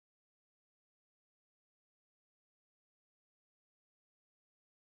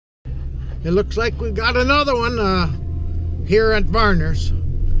It looks like we got another one here at Varner's.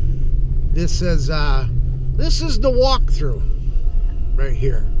 This is the walkthrough right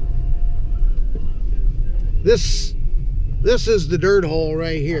here. This is the dirt hole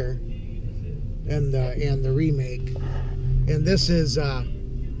right here, and the remake, and this is the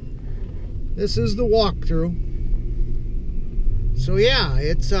walkthrough. So yeah,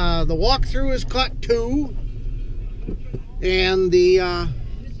 it's the walkthrough is cut 2, and the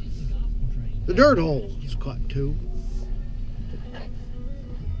dirt hole is cut 2.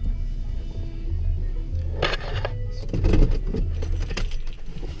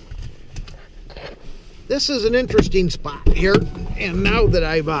 This is an interesting spot here, and now that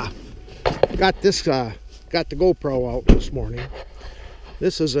I've got the GoPro out this morning,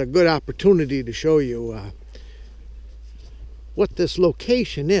 this is a good opportunity to show you what this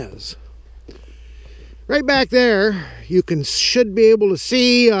location is. Right back there, you should be able to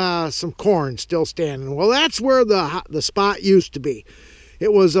see some corn still standing. Well, that's where the spot used to be.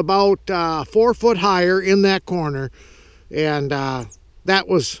 It was about 4 foot higher in that corner, and that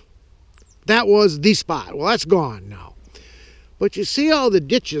was the spot. Well, that's gone now. But you see how the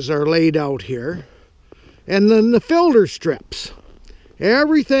ditches are laid out here, and then the filter strips.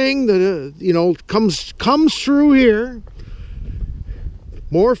 Everything that comes through here.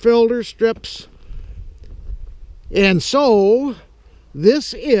 More filter strips. And so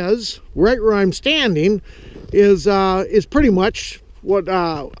this is right where I'm standing is pretty much what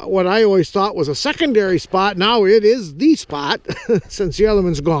I always thought was a secondary spot. Now it is the spot since the other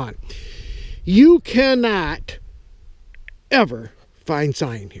one's gone. You cannot ever find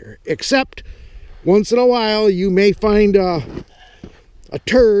sign here, except once in a while you may find a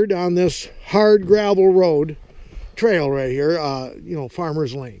turd on this hard gravel road trail right here,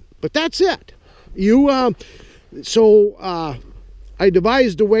 Farmer's Lane. But that's it. So I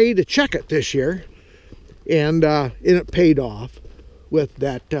devised a way to check it this year, and it paid off with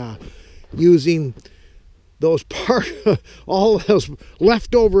that using those all those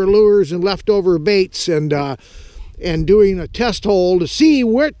leftover lures and leftover baits, and doing a test hole to see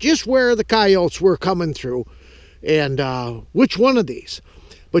just where the coyotes were coming through, and which one of these.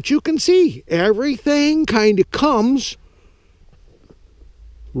 But you can see everything kind of comes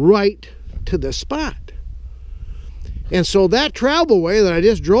right to the spot. And so that travel way that I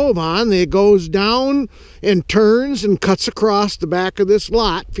just drove on, it goes down and turns and cuts across the back of this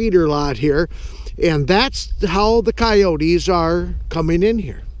feeder lot here. And that's how the coyotes are coming in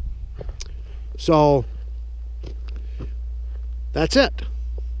here. So that's it.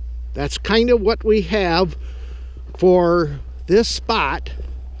 That's kind of what we have for this spot.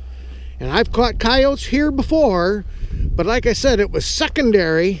 And I've caught coyotes here before, but like I said, it was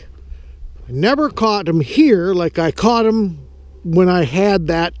secondary. I never caught them here like I caught them when I had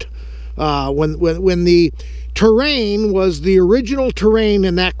that, when the terrain was the original terrain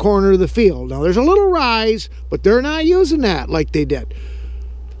in that corner of the field. Now there's a little rise, but they're not using that like they did.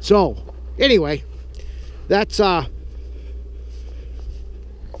 So anyway, that's what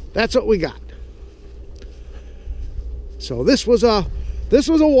we got. So this was a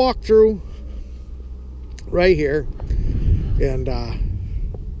walkthrough right here, and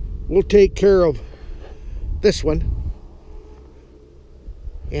we'll take care of this one.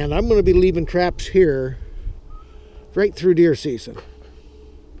 And I'm going to be leaving traps here right through deer season.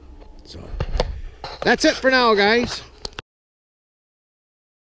 So that's it for now, guys.